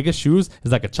shoes. So biggest shoes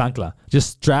is like a chancla,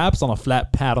 just straps on a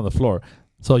flat pad on the floor.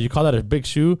 So you call that a big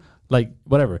shoe, like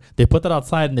whatever. They put that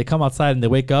outside and they come outside and they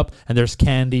wake up and there's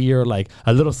candy or like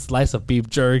a little slice of beef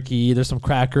jerky. There's some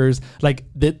crackers. Like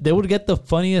they would get the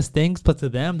funniest things, but to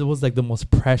them, there was like the most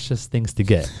precious things to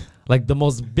get. Like the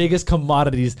most biggest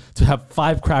commodities to have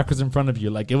 5 crackers in front of you.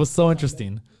 Like it was so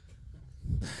interesting.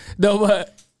 No,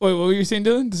 but wait, what were you saying,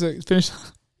 Dylan? Just finish.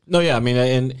 No, yeah, I mean,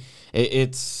 and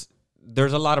it's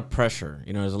there's a lot of pressure.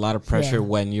 You know, there's a lot of pressure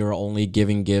when you're only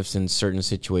giving gifts in certain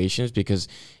situations because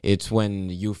it's when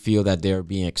you feel that they're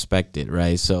being expected,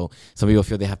 right? So some people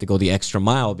feel they have to go the extra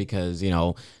mile because, you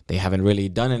know, they haven't really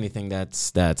done anything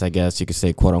that's I guess you could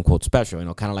say, quote unquote, special. You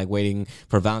know, kind of like waiting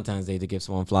for Valentine's Day to give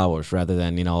someone flowers rather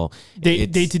than, you know, day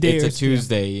to day. It's a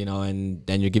Tuesday, you know, and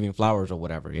then you're giving flowers or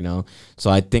whatever, you know. So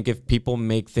I think if people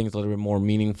make things a little bit more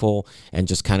meaningful and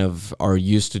just kind of are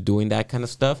used to doing that kind of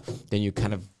stuff, then you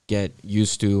kind of get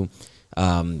used to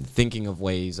thinking of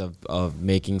ways of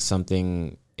making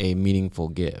something a meaningful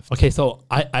gift. Okay, so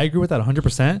I agree with that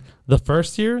 100%. The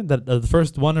first year, the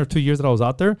first 1 or 2 years that I was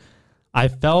out there, I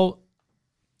felt,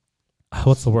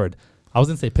 what's the word? I was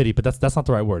going to say pity, but that's not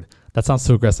the right word. That sounds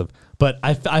too aggressive. But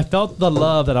I felt the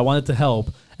love that I wanted to help.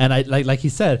 And I like he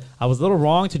said, I was a little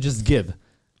wrong to just give.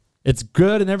 It's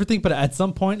good and everything, but at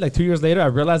some point, like 2 years later, I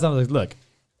realized I was like, look,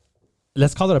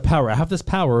 let's call it a power. I have this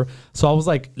power. So I was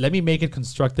like, let me make it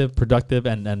constructive, productive,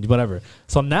 and whatever.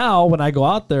 So now when I go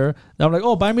out there, I'm like,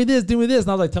 oh, buy me this, do me this.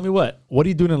 And I was like, tell me what are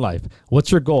you doing in life? What's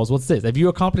your goals? What's this? If you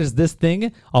accomplish this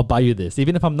thing, I'll buy you this.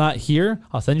 Even if I'm not here,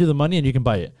 I'll send you the money and you can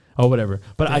buy it or whatever.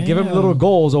 But I give them little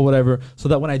goals or whatever so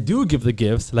that when I do give the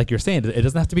gifts, like you're saying, it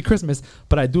doesn't have to be Christmas,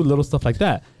 but I do little stuff like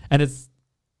that. And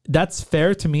that's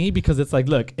fair to me because it's like,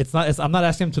 look, I'm not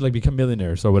asking them to like become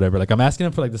millionaires or whatever. Like I'm asking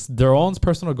them for like their own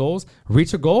personal goals.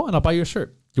 Reach a goal and I'll buy you a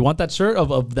shirt. You want that shirt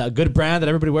of that good brand that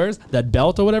everybody wears, that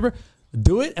belt or whatever,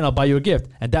 do it and I'll buy you a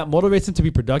gift. And that motivates them to be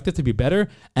productive, to be better.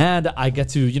 And I get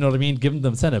to, you know what I mean, give them the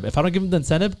incentive. If I don't give them the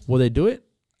incentive, will they do it?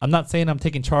 I'm not saying I'm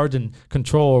taking charge and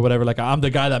control or whatever. Like I'm the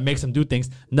guy that makes them do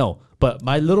things. No, but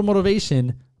my little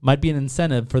motivation might be an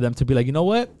incentive for them to be like, you know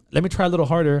what? Let me try a little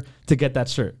harder to get that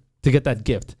shirt, to get that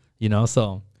gift. You know,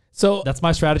 so that's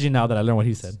my strategy now that I learned what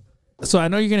he said. So I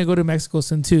know you're gonna go to Mexico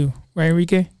soon too, right,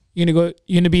 Enrique? You're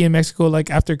gonna be in Mexico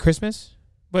like after Christmas,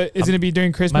 but it's gonna be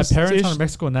during Christmas. My parents are in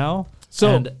Mexico now,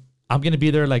 and I'm gonna be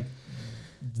there like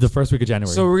the first week of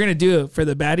January. So we're gonna do it for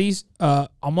the baddies. I'm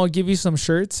gonna give you some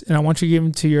shirts, and I want you to give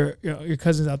them to your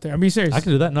cousins out there. I'm being serious. I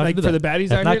can do that. No, like for the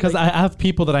baddies out not here. because I have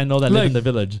people that I know that live in the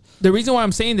village. The reason why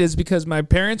I'm saying this is because my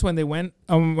parents, when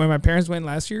my parents went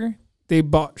last year, they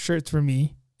bought shirts for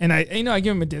me. And I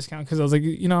give him a discount because I was like,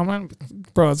 I'm not,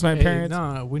 bro, it's my parents.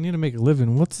 No, we need to make a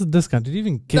living. What's the discount? Did you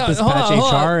even get this patch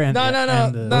HR and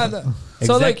no.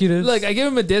 So executives? like I give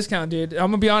him a discount, dude.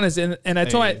 I'm gonna be honest, and I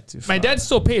told my dad's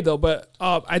still paid though, but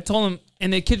I told him,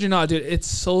 and they kid you not, dude, it's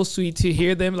so sweet to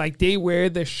hear them like they wear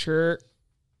the shirt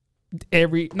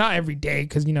not every day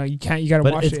because you gotta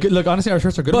but wash it's it. Good. Look, honestly, our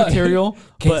shirts are good material.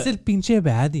 ¿Qué es el pinche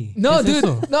Baddie? No, dude.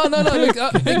 No.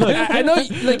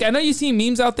 Like, I know you see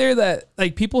memes out there that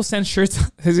like people send shirts.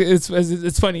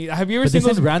 It's funny. Have you ever seen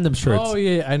those random shirts? Oh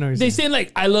yeah, I know. They say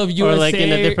like "I love USA" or like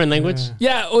in a different language.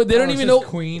 Yeah, or they don't even know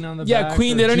Queen on the back. Yeah,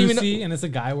 Queen. They don't even know, and it's a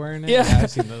guy wearing it. Yeah, I've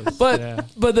seen those.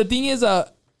 But the thing is,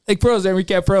 like pros,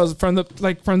 Enrique pros from the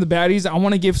baddies. I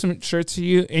want to give some shirts to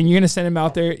you, and you're gonna send him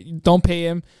out there. Don't pay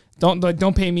him.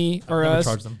 Don't pay me or us.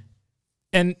 Charge them.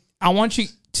 And I want you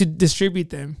to distribute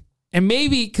them. And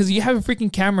maybe because you have a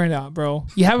freaking camera now, bro.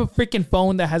 You have a freaking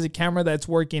phone that has a camera that's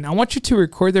working. I want you to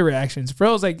record the reactions,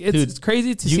 bro. It's like it's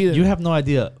crazy to see that. You have no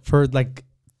idea. For like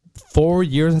 4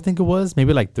 years, I think it was,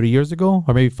 maybe like 3 years ago,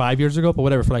 or maybe 5 years ago, but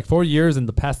whatever. For like 4 years in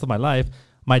the past of my life,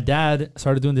 my dad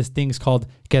started doing these things called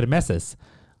kermeses,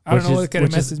 I don't know what kind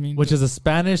of message means. Which is a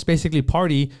Spanish basically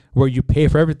party where you pay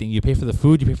for everything. You pay for the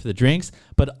food, you pay for the drinks,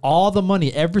 but all the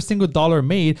money, every single dollar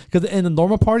made, because in a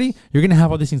normal party, you're going to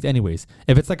have all these things anyways.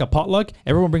 If it's like a potluck,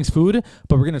 everyone brings food,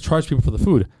 but we're going to charge people for the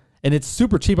food. And it's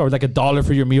super cheap. I was like $1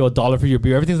 for your meal, $1 for your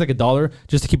beer. Everything's like $1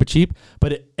 just to keep it cheap.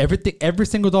 But every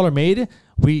single dollar made,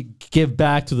 we give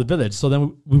back to the village. So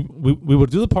then we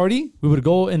would do the party. We would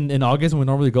go in August when we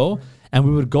normally go. And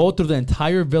we would go through the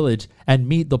entire village and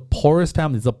meet the poorest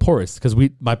families, the poorest, because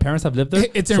my parents have lived there.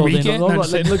 It's Enrique.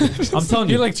 Look, I'm telling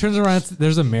you. He like turns around.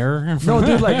 There's a mirror in front. No,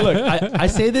 dude. Like, look. I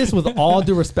say this with all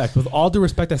due respect. With all due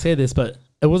respect, I say this, but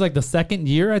it was like the second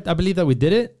year I believe that we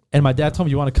did it, and my dad told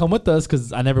me, "You want to come with us?"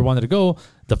 Because I never wanted to go.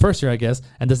 The first year, I guess,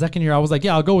 and the second year, I was like,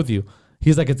 "Yeah, I'll go with you."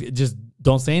 He's like, "It's just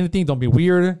don't say anything, don't be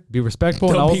weird, be respectful."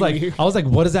 And I was like,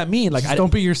 "What does that mean?" Like,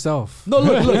 don't be yourself. No,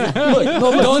 look.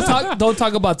 No, don't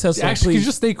talk about Tesla. Actually, please.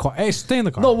 just stay quiet. Hey, stay in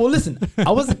the car. No, well, listen.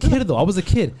 I was a kid though. I was a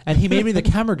kid, and he made me the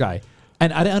camera guy.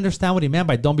 And I didn't understand what he meant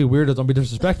by don't be weird or don't be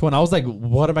disrespectful. And I was like,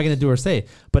 what am I going to do or say?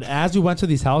 But as we went to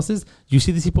these houses, you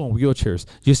see these people in wheelchairs.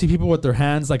 You see people with their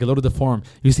hands like a little deformed.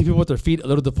 You see people with their feet a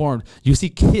little deformed. You see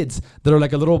kids that are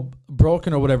like a little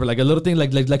broken or whatever, like a little thing,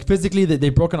 like physically they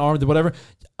broken arms or whatever.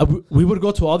 We would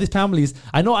go to all these families.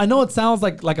 I know it sounds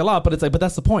like a lot, but it's like, but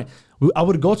that's the point. I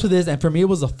would go to this, and for me, it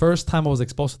was the first time I was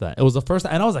exposed to that. It was the first,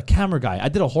 and I was a camera guy. I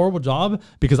did a horrible job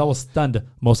because I was stunned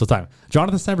most of the time.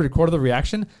 Jonathan Sam recorded the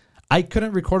reaction. I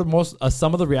couldn't record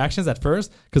some of the reactions at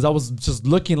first because I was just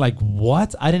looking like,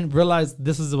 what? I didn't realize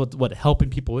this is what helping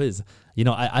people is. You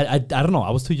know, I don't know. I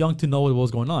was too young to know what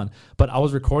was going on. But I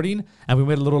was recording, and we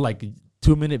made a little like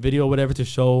 2-minute video or whatever to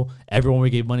show everyone we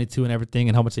gave money to and everything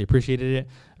and how much they appreciated it.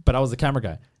 But I was the camera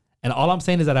guy. And all I'm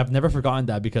saying is that I've never forgotten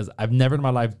that because I've never in my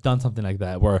life done something like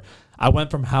that where I went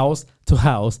from house to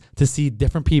house to see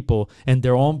different people and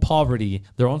their own poverty,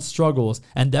 their own struggles,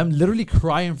 and them literally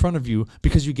cry in front of you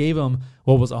because you gave them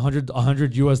what was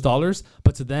 $100 US.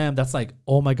 But to them, that's like,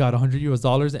 oh my God, $100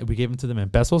 US. And we gave them to them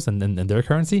in pesos and their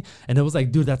currency. And it was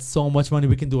like, dude, that's so much money.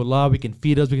 We can do a lot. We can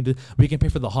feed us. We can pay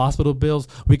for the hospital bills.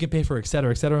 We can pay for et cetera,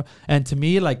 et cetera. And to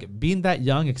me, like being that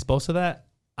young, exposed to that,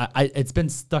 it's been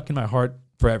stuck in my heart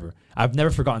forever. I've never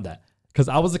forgotten that because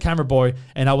I was a camera boy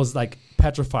and I was like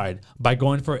petrified by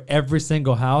going for every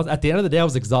single house. At the end of the day, I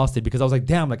was exhausted because I was like,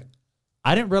 damn, like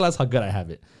I didn't realize how good I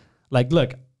have it. Like,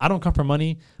 look, I don't come for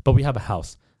money, but we have a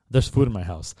house. There's food in my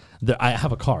house. I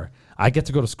have a car. I get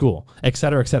to go to school, et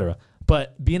cetera, et cetera.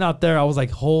 But being out there, I was like,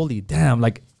 holy damn.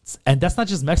 Like, and that's not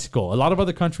just Mexico. A lot of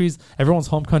other countries, everyone's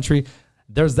home country,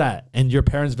 there's that in your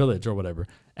parents' village or whatever.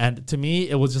 And to me,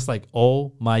 it was just like,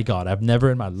 oh my God, I've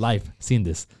never in my life seen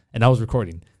this. And I was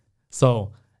recording.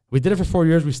 So we did it for 4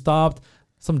 years. We stopped.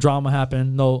 Some drama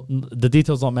happened. No, the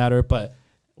details don't matter, but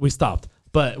we stopped.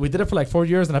 But we did it for like 4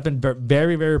 years. And I've been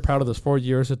very, very proud of those 4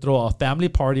 years to throw a family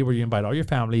party where you invite all your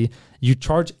family. You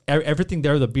charge everything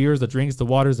there, the beers, the drinks, the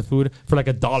waters, the food for like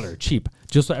 $1 cheap,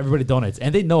 just so everybody donates.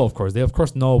 And they know, of course. They, of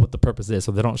course, know what the purpose is.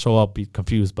 So they don't show up, be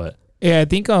confused, but... Yeah, I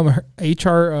think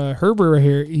HR Herbert right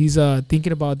here, he's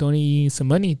thinking about donating some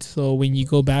money. So when you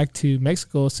go back to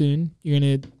Mexico soon, you're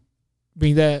going to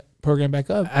bring that program back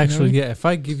up. Actually, yeah, if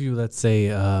I give you, let's say...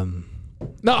 no,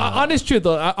 honest truth,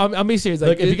 though. I'm being serious.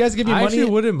 Like, if you guys give me money,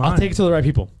 wouldn't mind. I'll take it to the right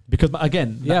people. Because,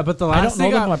 again... Yeah, but the last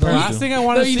thing I want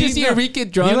to see... You just see Enrique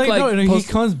drunk. He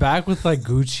comes back with, like,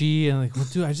 Gucci and, like, well,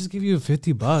 dude, I just gave you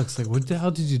 $50. Like, what the hell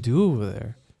did you do over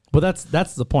there? Well,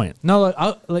 that's the point.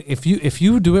 No, like if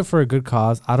you do it for a good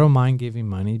cause, I don't mind giving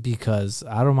money because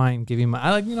I don't mind giving money.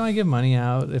 I give money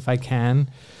out if I can.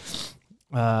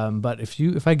 But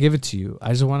if I give it to you, I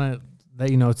just want to let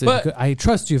you know I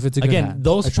trust you if it's a good hand.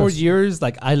 Those 4 years,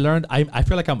 like I learned, I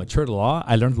feel like I matured a lot.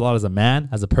 I learned a lot as a man,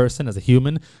 as a person, as a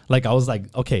human. Like I was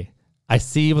like, okay, I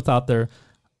see what's out there.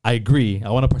 I agree.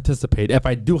 I want to participate. If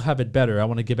I do have it better, I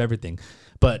want to give everything.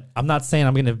 But I'm not saying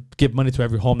I'm going to give money to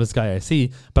every homeless guy I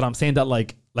see. But I'm saying that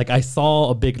like I saw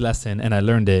a big lesson and I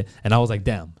learned it. And I was like,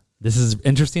 damn, this is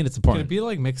interesting. It's important. Could it be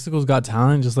like Mexico's Got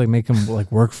Talent? Just like make him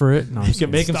like work for it? No, you can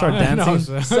make him start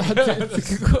dancing.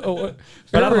 But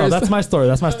I don't know. That's my story.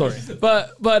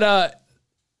 But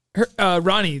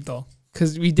Ronnie, though,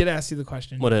 because we did ask you the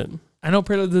question. What? I know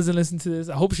Perla doesn't listen to this.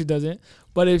 I hope she doesn't.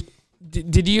 But if...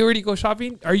 Did you already go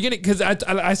shopping? Are you gonna? Because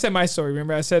I said my story.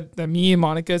 Remember, I said that me and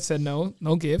Monica said no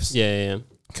gifts. Yeah.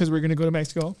 Because we're gonna go to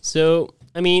Mexico. So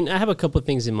I mean, I have a couple of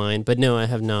things in mind, but no, I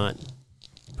have not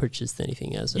purchased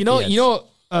anything as of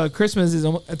yet. Christmas is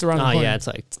it's around the corner. Yeah, it's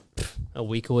like a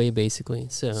week away basically.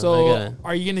 So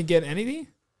are you gonna get anything?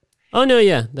 Oh no,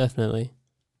 yeah, definitely.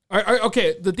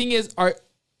 Okay, the thing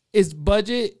is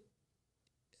budget.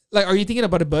 Like, are you thinking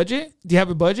about a budget? Do you have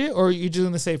a budget, or are you just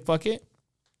gonna say fuck it?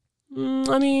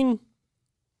 I mean,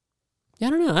 yeah, I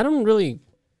don't know. I don't really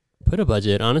put a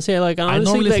budget. Honestly,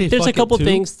 honestly, like, there's a couple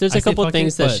things. There's a couple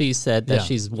things that she said that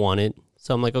she's wanted.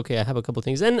 So I'm like, okay, I have a couple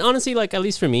things. And honestly, like, at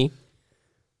least for me,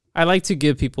 I like to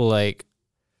give people like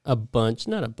a bunch,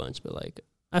 not a bunch, but like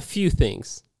a few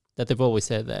things that they've always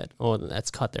said that, oh, that's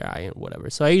caught their eye and whatever.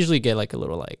 So I usually get like a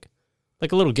little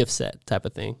a little gift set type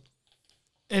of thing.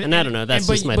 And I don't know. That's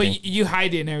just my thing. But you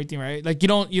hide it and everything, right? Like you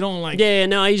don't like. Yeah.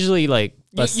 No, I usually like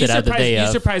bust it out the day you of.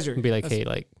 surprise her And be like, hey,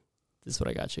 like, this is what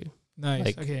I got you. Nice.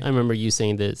 Like, okay. I remember you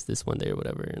saying this one day or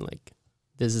whatever, and like,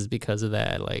 this is because of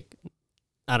that. Like,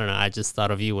 I don't know. I just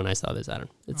thought of you when I saw this. I don't.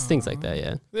 It's things like that.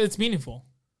 Yeah. It's meaningful.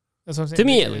 That's what I'm saying. To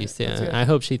me, at least. Yeah. I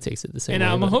hope she takes it the same and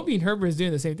way. I'm hoping Herbert is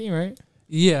doing the same thing, right?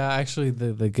 Yeah, actually,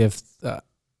 the gift.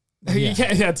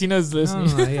 Yeah, Tina's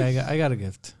listening. No, yeah, I got a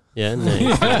gift. Yeah.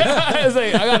 Nice. I was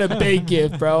like, I got a big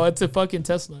gift, bro. It's a fucking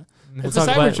Tesla. We'll talk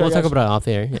about it off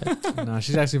air. Yeah. No,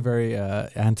 she's actually very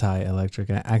anti-electric,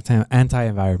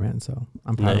 anti-environment. So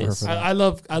I'm proud of her for that.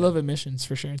 I love emissions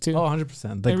for sure too. Oh,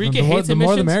 100%. Like, Enrique the hates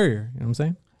more the emissions? merrier. You know what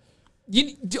I'm saying?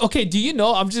 Okay, do you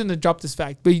know? I'm just gonna drop this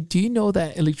fact, but do you know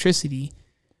that electricity,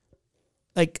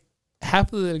 like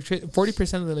half of the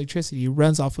 40% of the electricity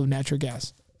runs off of natural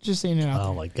gas? Just saying it out there.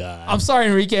 Oh my god! I'm sorry,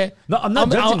 Enrique. No, I'm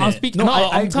not judging I'm it. speaking. No,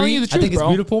 I'm telling you the truth, I think bro.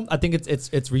 it's beautiful. I think it's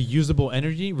reusable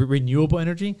energy, renewable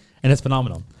energy, and it's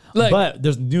phenomenal. Look, but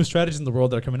there's new strategies in the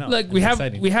world that are coming out. Look, we have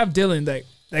Dylan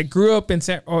that grew up in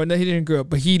no, he didn't grow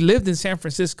up, but he lived in San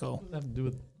Francisco, Have to do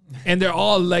with and they're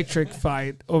all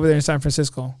electrified over there in San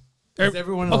Francisco. Is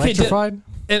everyone Okay, electrified?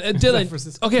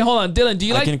 Dylan. Okay, hold on, Dylan. Do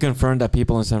you I can confirm that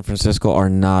people in San Francisco are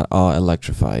not all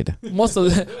electrified, most of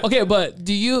the? Okay, but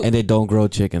do you? and they don't grow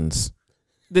chickens.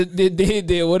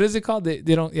 They what is it called? They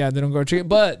don't grow chicken.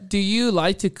 But do you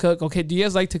like to cook? Okay, do you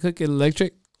guys like to cook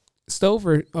electric stove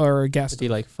or gas Do stove? you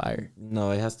like fire?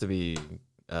 No, it has to be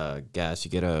gas.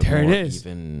 You get a There it more is.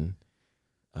 even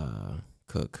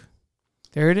cook.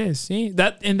 There it is. See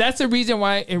that, and that's the reason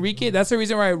why Enrique. That's the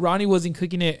reason why Ronnie wasn't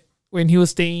cooking it when he was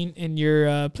staying in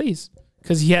your place,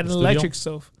 because he had an electric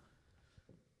stove,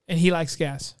 and he likes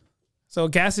gas. So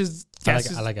gas is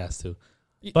gas. I like gas too.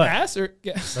 But gas or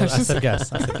gas? I said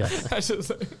gas. I said gas. I should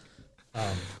say.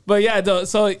 But yeah,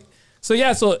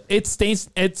 so it stays.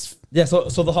 It's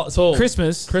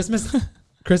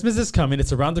Christmas is coming.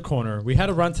 It's around the corner. We had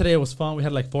a run today. It was fun. We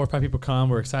had like 4 or 5 people come.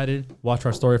 We're excited. Watch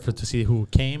our story to see who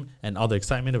came and all the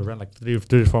excitement. We ran like 3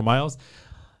 to 4 miles.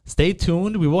 Stay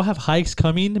tuned. We will have hikes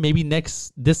coming. Maybe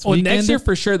this weekend. Next year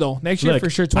for sure though. Next year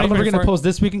for sure. I don't know if we're gonna post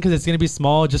this weekend because it's gonna be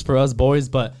small just for us boys.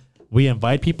 But we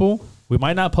invite people. We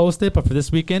might not post it, but for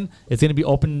this weekend, it's gonna be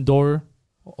open door,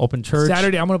 open church.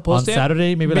 Saturday, I'm gonna post it. On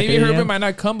Saturday, maybe like Herbert might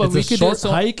not come, but it's we a could short do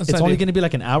it hike. It's only gonna be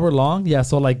like an hour long. Yeah,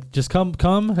 so like just come,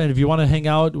 and if you want to hang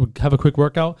out, have a quick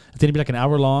workout. It's gonna be like an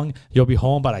hour long. You'll be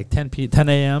home by like 10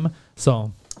 a.m.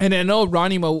 So. And I know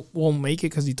Ronnie won't make it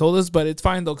because he told us, but it's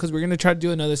fine though because we're gonna try to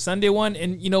do another Sunday one.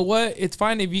 And you know what? It's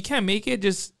fine if you can't make it.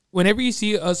 Just whenever you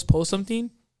see us post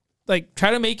something, like try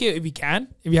to make it if you can,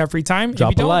 if you have free time.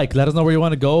 Drop a like. Let us know where you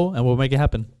want to go, and we'll make it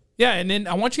happen. Yeah, and then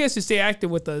I want you guys to stay active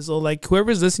with us. So, like,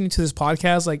 whoever's listening to this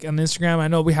podcast, like on Instagram, I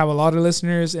know we have a lot of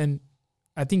listeners, and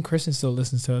I think Kristen still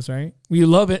listens to us, right? We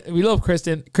love it. We love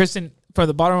Kristen. Kristen, from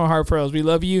the bottom of our heart for us, we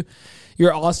love you.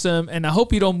 You're awesome, and I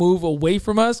hope you don't move away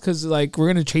from us because, like, we're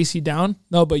gonna chase you down.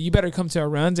 No, but you better come to our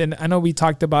runs. And I know we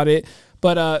talked about it,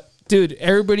 but dude,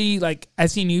 everybody, like, I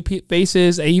see new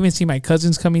faces. I even see my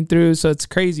cousins coming through, so it's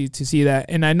crazy to see that.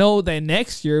 And I know that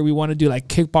next year we want to do like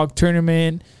kickball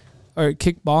tournament. Or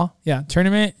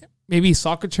tournament, maybe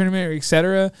soccer tournament or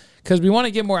etc. Because we want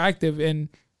to get more active, and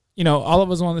you know, all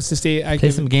of us want us to stay active.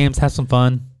 Play some games, have some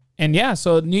fun, and yeah.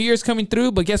 So New Year's coming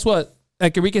through, but guess what?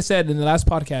 Like Enrique said in the last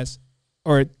podcast,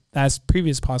 or last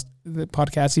previous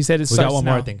podcast, he said it starts now. We got one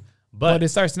more thing, but it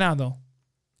starts now though.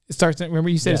 It starts. Remember,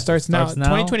 you said it starts now.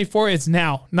 2024. It's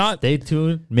now. Not. Stay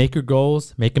tuned. Make your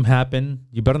goals. Make them happen.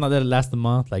 You better not let it last a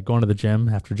month, like going to the gym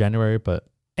after January.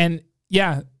 And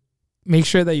yeah. Make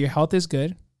sure that your health is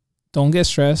good. Don't get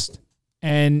stressed.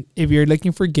 And if you're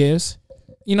looking for gifts,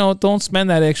 you know, don't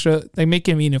spend that extra. Like, make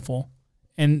it meaningful.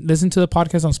 And listen to the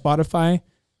podcast on Spotify,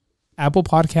 Apple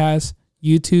Podcasts,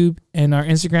 YouTube, and our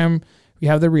Instagram. We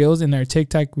have the reels, and our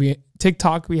TikTok. We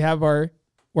have our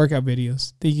workout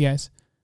videos. Thank you guys.